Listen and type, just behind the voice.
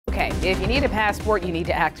If you need a passport, you need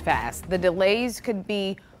to act fast. The delays could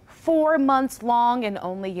be 4 months long and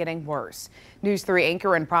only getting worse. News 3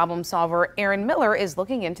 anchor and problem solver Erin Miller is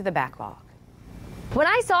looking into the backlog. When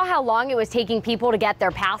I saw how long it was taking people to get their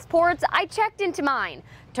passports, I checked into mine.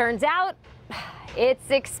 Turns out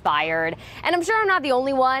it's expired. And I'm sure I'm not the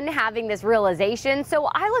only one having this realization, so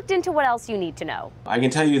I looked into what else you need to know. I can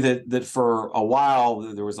tell you that for a while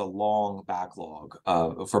there was a long backlog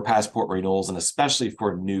for passport renewals, and especially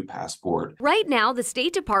for new passport. Right now, the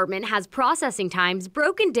State Department has processing times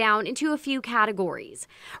broken down into a few categories.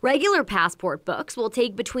 Regular passport books will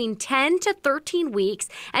take between 10 to 13 weeks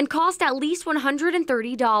and cost at least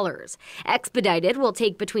 $130. Expedited will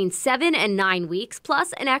take between 7 and 9 weeks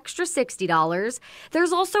plus an extra $60.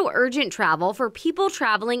 There's also urgent travel for people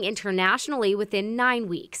traveling internationally within 9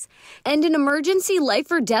 weeks. And an emergency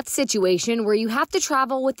life or death situation where you have to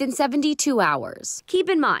travel within 72 hours. Keep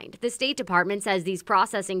in mind, the State Department says these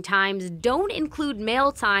processing times don't include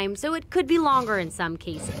mail time, so it could be longer in some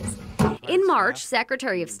cases. In March,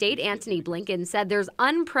 Secretary of State Antony Blinken said there's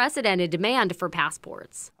unprecedented demand for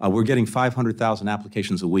passports. We're getting 500,000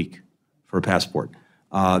 applications a week for a passport.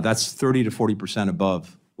 That's 30 to 40%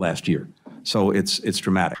 above last year. So it's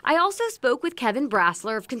dramatic. I also spoke with Kevin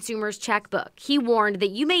Brassler of Consumers Checkbook. He warned that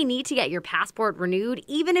you may need to get your passport renewed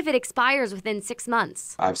even if it expires within 6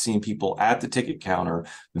 months. I've seen people at the ticket counter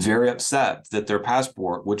very upset that their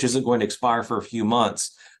passport, which isn't going to expire for a few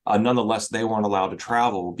months, nonetheless, they weren't allowed to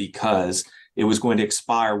travel because it was going to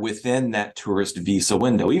expire within that tourist visa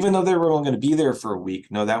window, even though they were only going to be there for a week.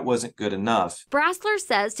 No, that wasn't good enough. Brassler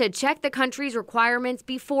says to check the country's requirements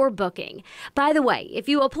before booking. By the way, if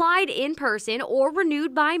you applied in person or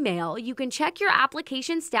renewed by mail, you can check your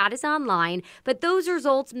application status online, but those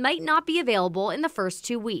results might not be available in the first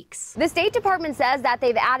 2 weeks. The State Department says that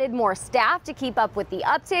they've added more staff to keep up with the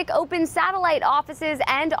uptick, opened satellite offices,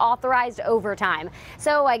 and authorized overtime.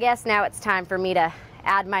 So I guess now it's time for me to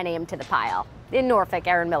add my name to the pile. In Norfolk,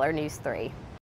 Erin Miller, News 3.